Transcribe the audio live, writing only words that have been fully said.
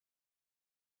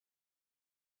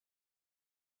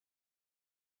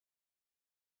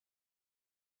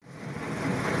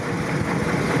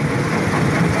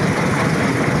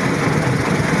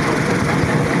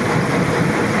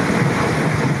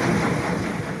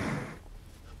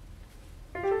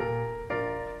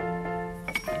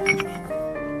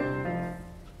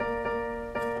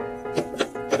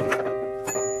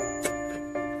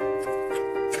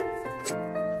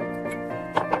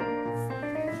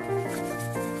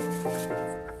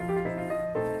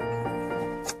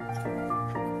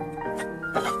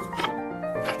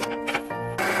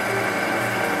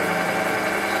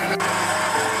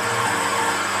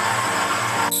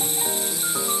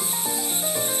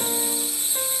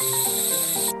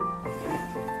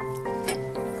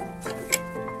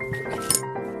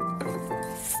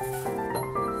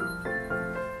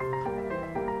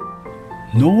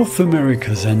North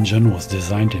America's engine was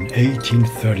designed in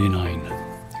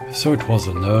 1839, so it was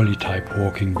an early type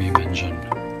walking beam engine.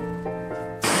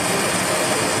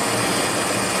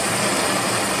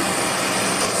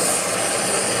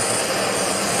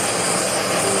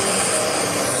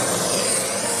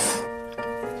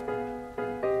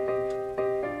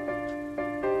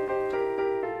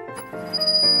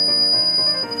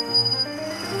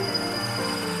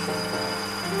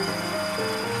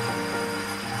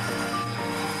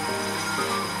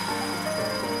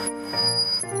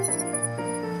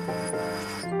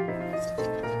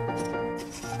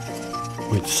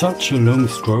 With such a long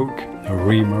stroke, a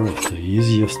reamer is the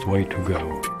easiest way to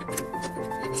go.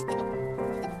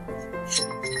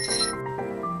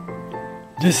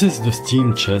 This is the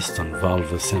steam chest and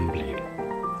valve assembly.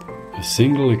 A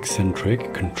single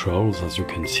eccentric controls, as you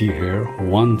can see here,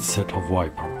 one set of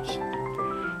wipers.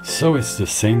 So it's the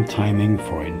same timing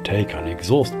for intake and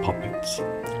exhaust poppets,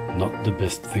 not the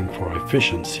best thing for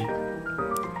efficiency.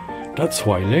 That's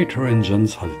why later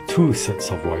engines had two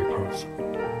sets of wipers.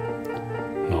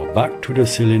 Now back to the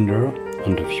cylinder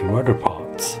and a few other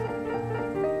parts.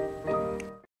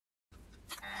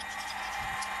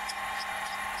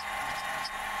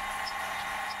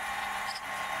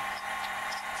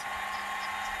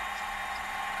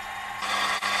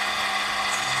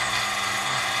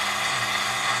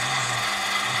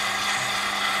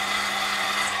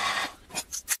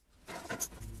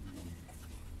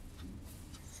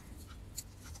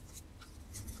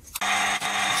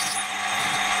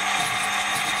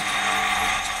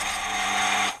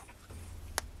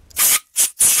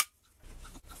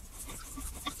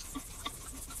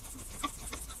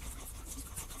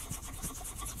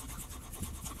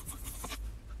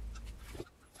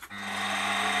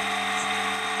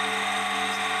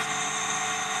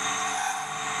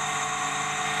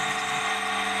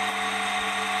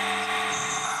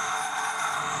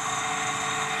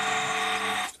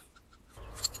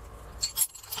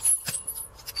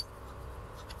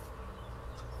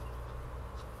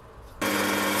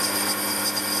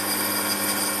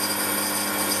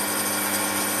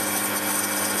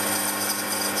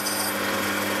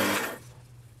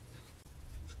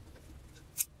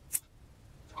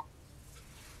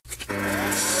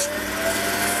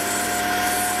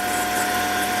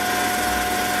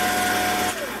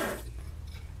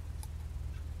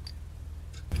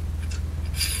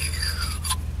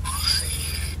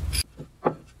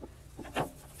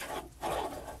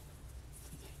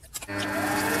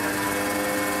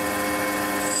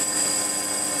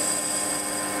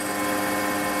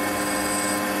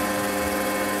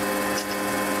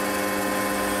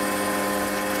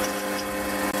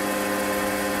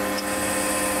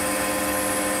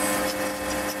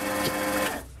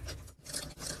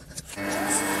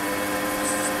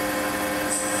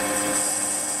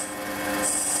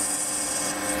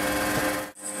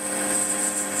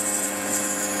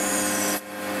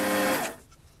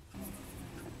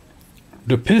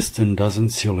 The piston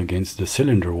doesn't seal against the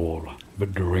cylinder wall,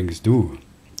 but the rings do.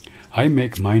 I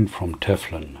make mine from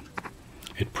Teflon.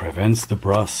 It prevents the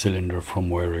brass cylinder from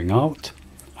wearing out,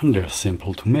 and they're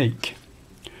simple to make.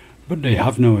 But they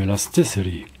have no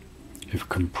elasticity. If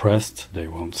compressed, they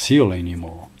won't seal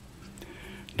anymore.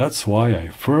 That's why I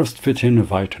first fit in a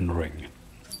Viton ring.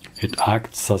 It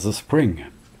acts as a spring,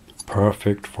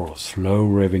 perfect for a slow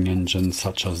revving engine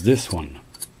such as this one.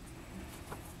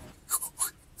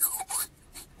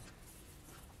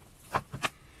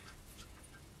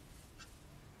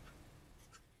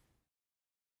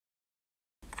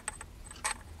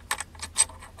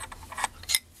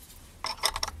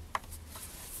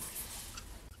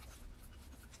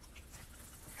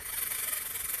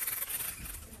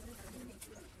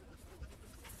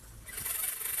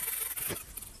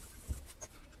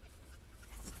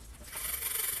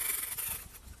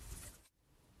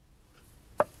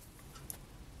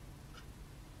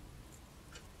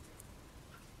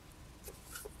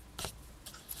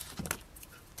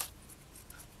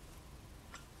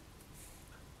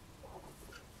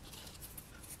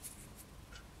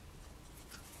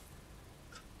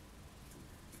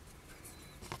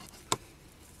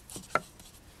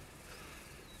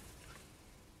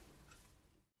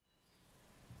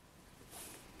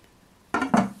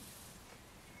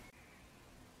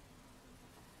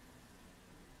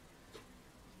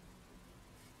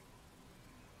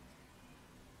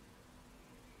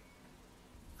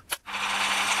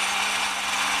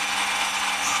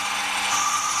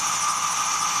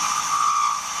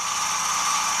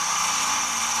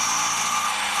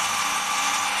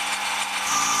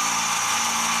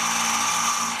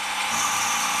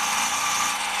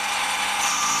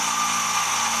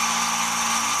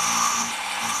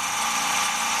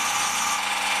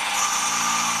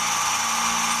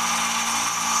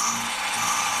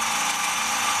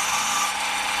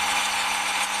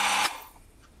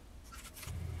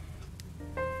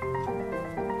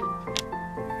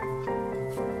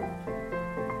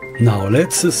 Now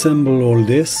let's assemble all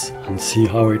this and see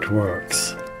how it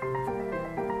works.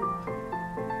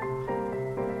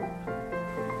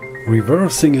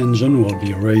 Reversing engine will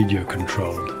be radio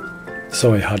controlled,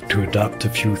 so I had to adapt a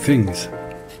few things.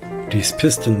 These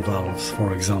piston valves,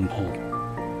 for example.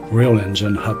 Real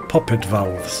engine had poppet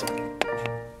valves.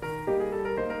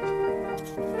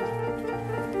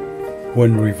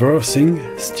 When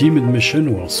reversing, steam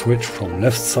admission will switch from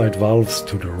left side valves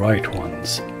to the right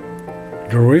ones.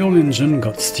 The real engine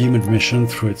got steam admission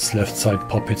through its left side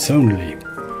poppets only,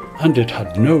 and it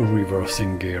had no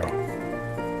reversing gear.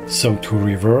 So to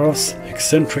reverse,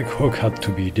 eccentric hook had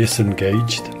to be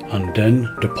disengaged, and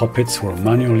then the poppets were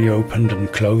manually opened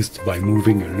and closed by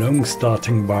moving a long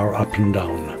starting bar up and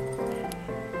down.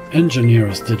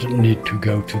 Engineers didn't need to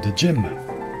go to the gym.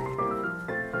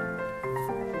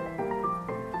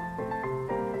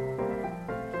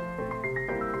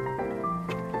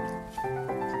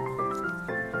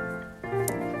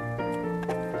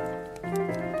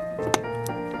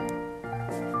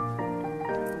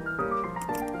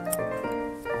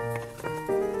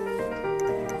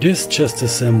 This chest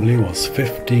assembly was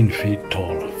 15 feet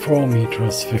tall, 4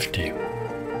 meters 50.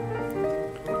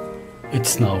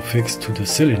 It's now fixed to the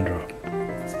cylinder.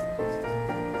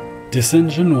 This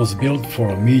engine was built for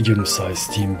a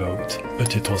medium-sized steamboat,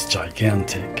 but it was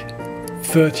gigantic,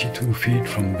 32 feet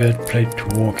from bed plate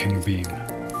to walking beam.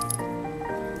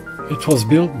 It was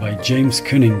built by James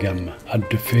Cunningham at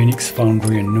the Phoenix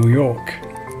Foundry in New York.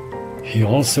 He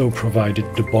also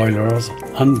provided the boilers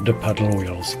and the paddle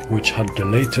wheels, which had the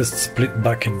latest split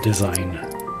bucket design.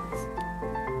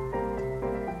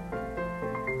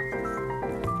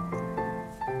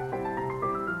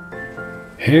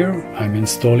 Here I'm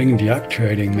installing the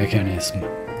actuating mechanism.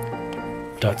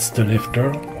 That's the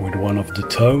lifter with one of the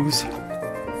toes.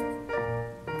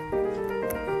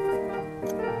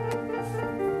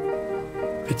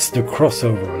 It's the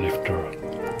crossover lifter.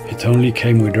 It only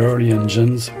came with early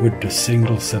engines with the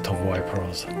single set of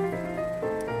wipers.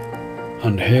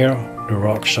 And here the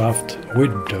rock shaft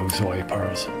with those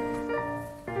wipers.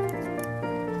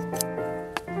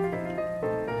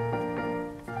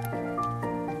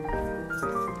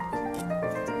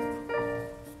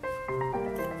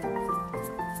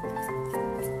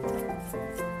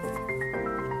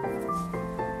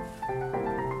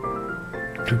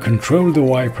 To control the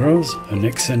wipers, an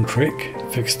eccentric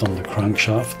fixed on the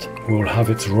crankshaft will have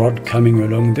its rod coming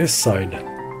along this side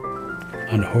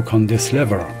and hook on this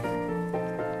lever.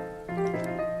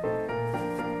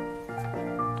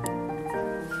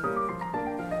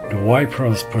 The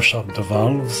wipers push up the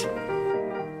valves.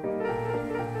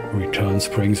 Return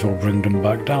springs will bring them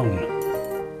back down.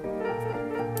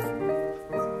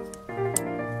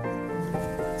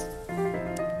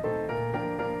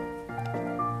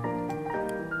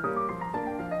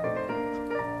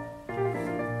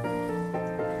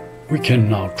 We can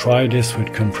now try this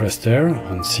with compressed air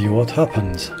and see what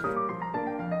happens.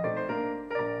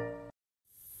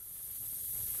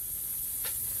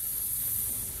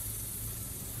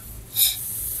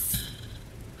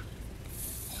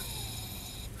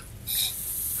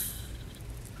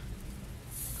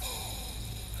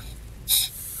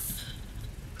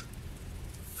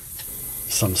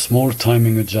 Some small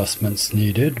timing adjustments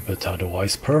needed, but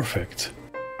otherwise perfect.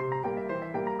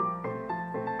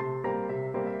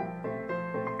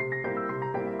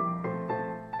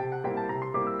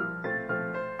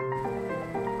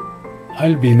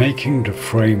 I'll be making the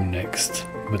frame next,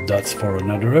 but that's for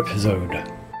another episode.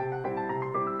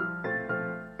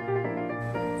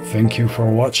 Thank you for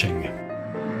watching.